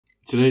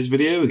Today's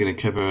video we're going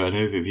to cover an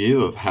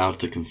overview of how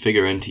to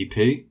configure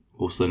NTP,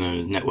 also known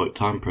as Network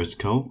Time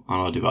Protocol, on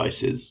our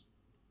devices.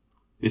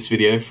 This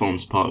video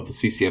forms part of the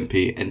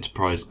CCNP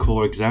Enterprise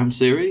Core Exam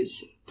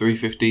Series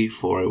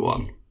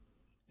 350-401.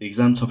 The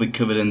exam topic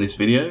covered in this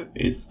video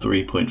is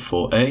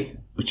 3.4a,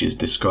 which is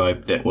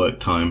Describe Network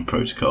Time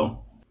Protocol.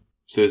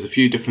 So there's a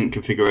few different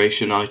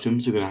configuration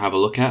items we're going to have a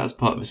look at as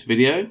part of this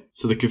video.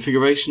 So the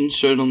configurations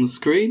shown on the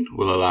screen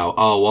will allow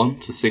R1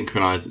 to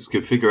synchronize its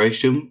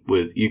configuration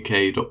with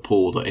uk.pool.ntp.org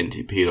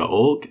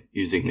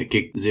using the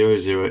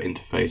gig00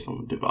 interface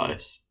on the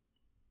device.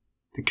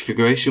 The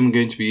configuration we're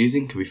going to be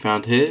using can be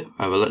found here,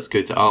 however let's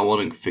go to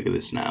R1 and configure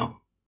this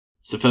now.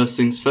 So first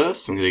things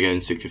first, I'm going to go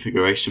into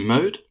configuration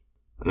mode,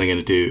 and I'm going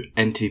to do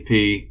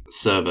NTP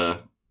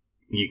server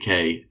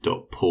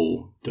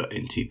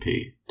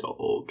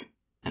uk.pool.ntp.org.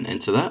 and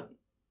enter that.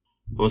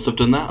 Once I've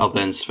done that, I'll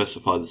then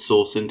specify the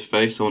source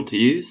interface I want to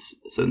use,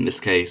 so in this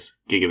case,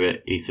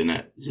 Gigabit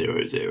Ethernet 00.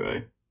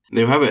 And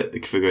there you have it, the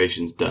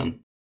configuration's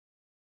done.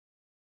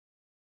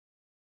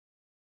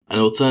 An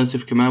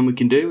alternative command we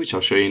can do, which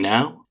I'll show you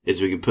now, is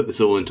we can put this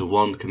all into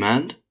one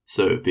command,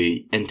 so it would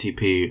be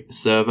NTP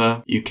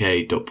server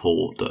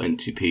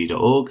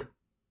uk.pool.ntp.org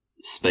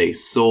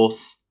space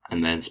source,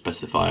 and then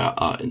specify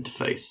our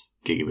interface,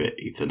 Gigabit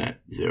Ethernet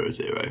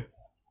 00.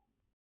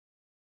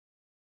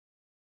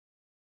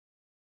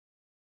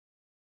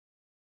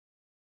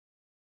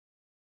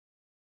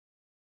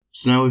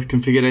 So now we've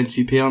configured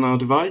NTP on our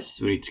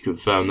device, we need to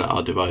confirm that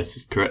our device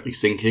is correctly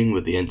syncing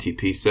with the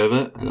NTP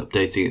server and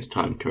updating its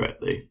time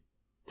correctly.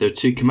 There are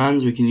two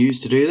commands we can use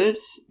to do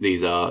this.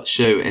 These are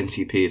show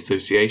NTP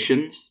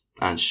associations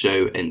and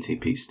show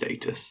NTP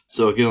status.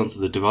 So I'll go onto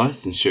the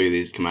device and show you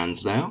these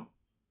commands now.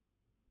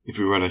 If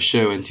we run a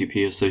show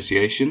NTP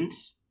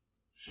associations,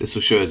 this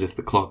will show us if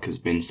the clock has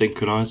been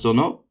synchronized or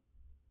not.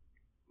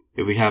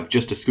 If we have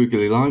just a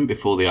squiggly line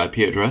before the IP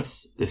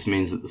address, this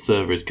means that the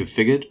server is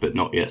configured but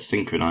not yet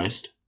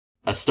synchronized.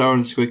 A star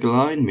and a squiggly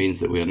line means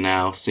that we are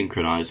now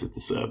synchronized with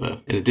the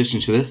server. In addition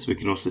to this, we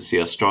can also see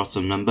our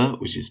stratum number,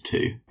 which is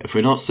 2. If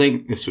we're not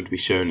synced, this would be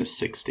shown as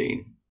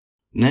 16.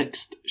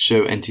 Next,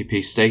 show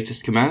NTP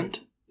status command.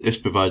 This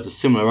provides a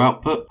similar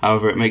output,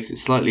 however it makes it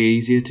slightly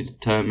easier to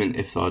determine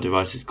if our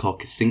device's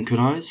clock is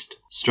synchronized,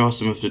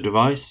 stratum of the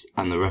device,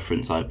 and the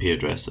reference IP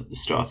address of the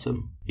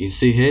stratum. You can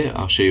see here,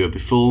 I'll show you a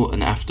before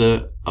and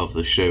after of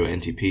the show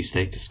NTP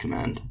status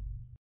command.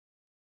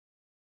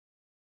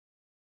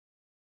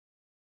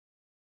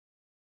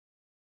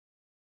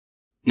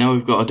 Now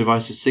we've got our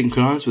devices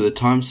synchronized with a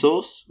time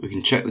source, we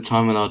can check the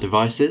time on our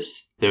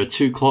devices. There are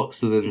two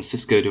clocks within the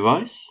Cisco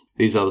device.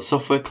 These are the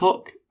software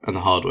clock and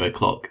the hardware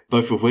clock,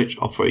 both of which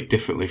operate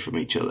differently from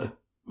each other.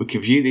 We can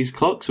view these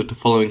clocks with the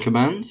following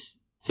commands.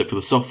 So for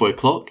the software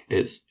clock,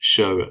 it's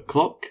show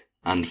clock,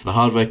 and for the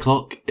hardware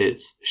clock,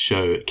 it's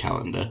show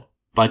calendar.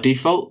 By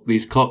default,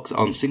 these clocks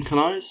aren't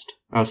synchronized.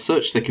 As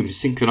such, they can be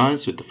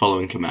synchronized with the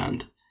following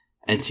command,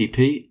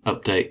 NTP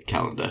update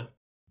calendar.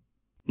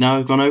 Now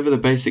we've gone over the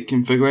basic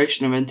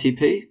configuration of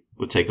NTP,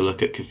 we'll take a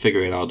look at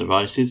configuring our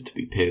devices to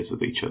be peers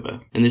with each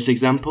other. In this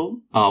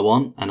example,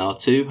 R1 and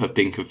R2 have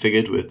been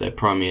configured with their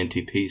primary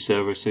NTP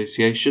server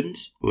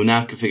associations. We'll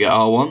now configure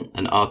R1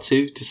 and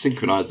R2 to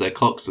synchronize their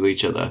clocks with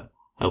each other,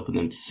 helping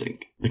them to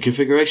sync. The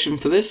configuration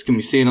for this can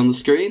be seen on the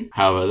screen,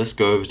 however let's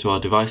go over to our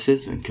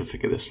devices and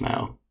configure this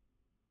now.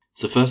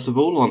 So first of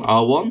all, on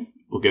R1,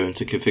 we'll go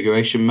into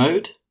configuration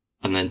mode,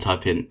 and then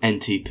type in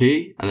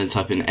NTP, and then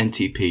type in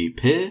NTP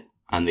peer,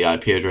 and the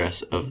IP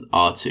address of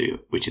R2,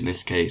 which in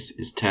this case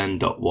is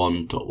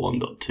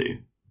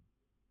 10.1.1.2.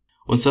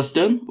 Once that's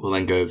done, we'll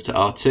then go over to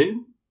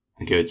R2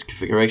 and go into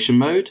configuration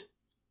mode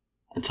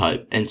and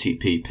type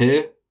NTP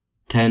peer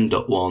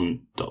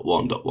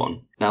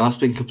 10.1.1.1. Now that's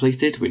been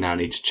completed, we now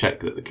need to check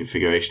that the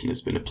configuration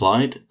has been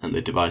applied and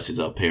the devices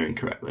are peering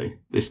correctly.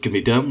 This can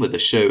be done with the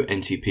show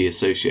NTP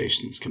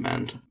associations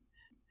command.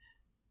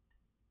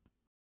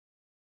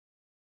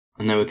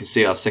 And now we can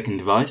see our second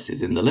device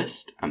is in the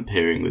list and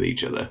peering with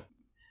each other.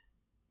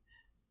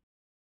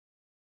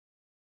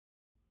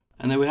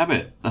 And there we have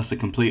it. That's a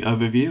complete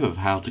overview of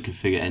how to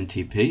configure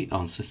NTP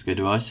on Cisco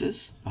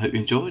devices. I hope you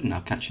enjoyed and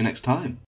I'll catch you next time.